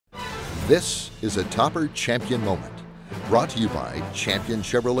This is a Topper Champion Moment, brought to you by Champion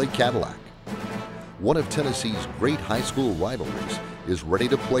Chevrolet Cadillac. One of Tennessee's great high school rivalries is ready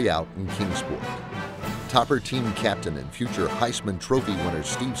to play out in Kingsport. Topper team captain and future Heisman Trophy winner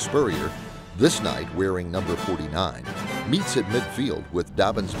Steve Spurrier, this night wearing number 49, meets at midfield with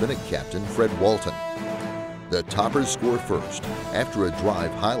Dobyns-Bennett captain Fred Walton. The Toppers score first after a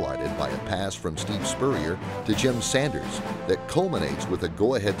drive highlighted by a pass from Steve Spurrier to Jim Sanders that culminates with a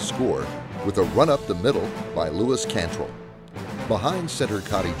go-ahead score with a run up the middle by Lewis Cantrell. Behind center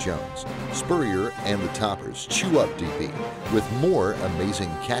Cotty Jones, Spurrier and the Toppers chew up DB with more amazing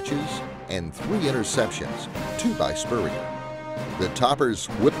catches and 3 interceptions, 2 by Spurrier. The Toppers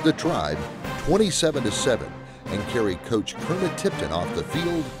whip the Tribe 27-7 and carry Coach Kermit Tipton off the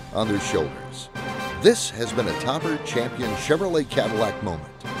field on their shoulders. This has been a Topper Champion Chevrolet Cadillac moment.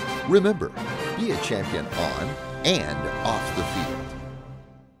 Remember, be a champion on and off the field.